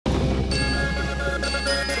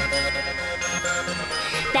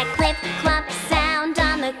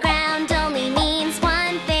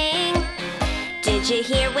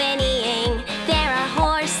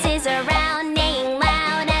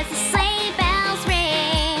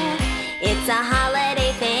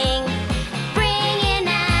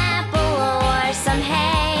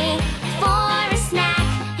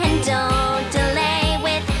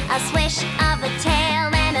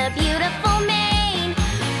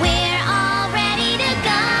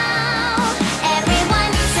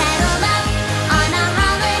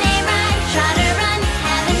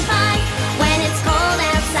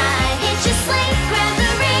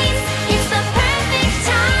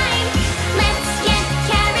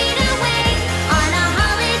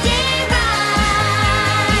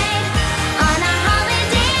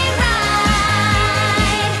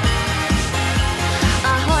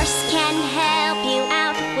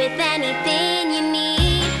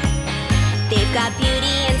You've got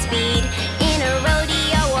beauty and speed in a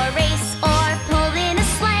rodeo or race, or pulling a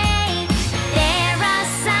sleigh. They're a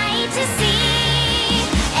sight to see.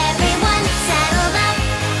 Everyone saddled up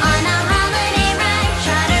on a holiday ride.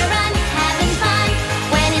 Try to run, having fun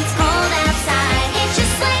when it's cold outside. Hitch a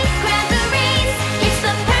sleigh, grab the reins. It's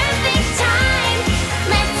the perfect time.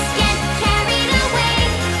 Let's get carried away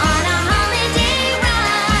on a holiday ride.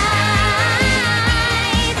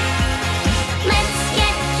 Let's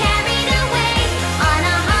get carried away on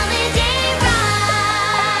a holiday ride.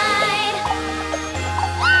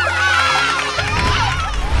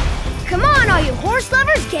 Come on, all you horse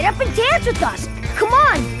lovers, get up and dance with us. Come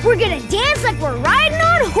on, we're gonna dance like we're riding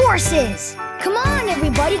on horses. Come on,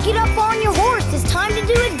 everybody, get up on your horse. It's time to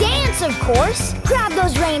do a dance, of course. Grab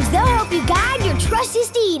those reins, they'll help you guide your trusty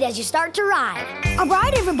steed as you start to ride. All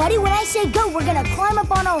right, everybody, when I say go, we're gonna climb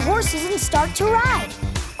up on our horses and start to ride.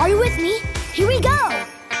 Are you with me? Here we go.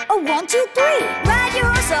 A 1, 2, 3. Ride your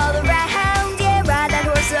horse all around, yeah, ride that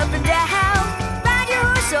horse up and down. Ride your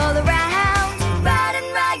horse all around, ride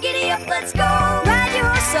and ride, giddy up, let's go. Ride your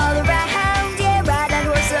horse all around, yeah, ride that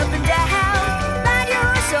horse up and down. Ride your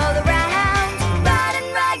horse all around, ride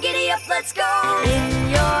and ride, giddy up, let's go. In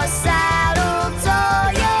your saddle,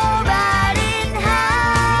 tall, you're riding high,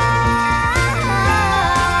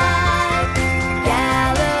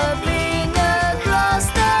 galloping across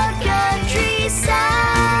the countryside.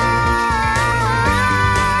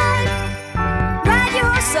 Ride your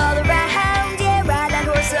horse all around, yeah, ride that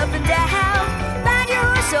horse up and down. Ride your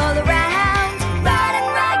horse all around, ride and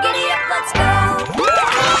ride, giddy up, let's go.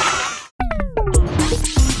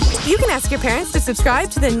 You can ask your parents to subscribe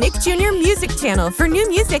to the Nick Jr. Music Channel for new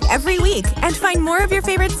music every week, and find more of your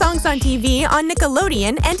favorite songs on TV on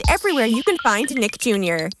Nickelodeon and everywhere you can find Nick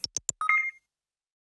Jr.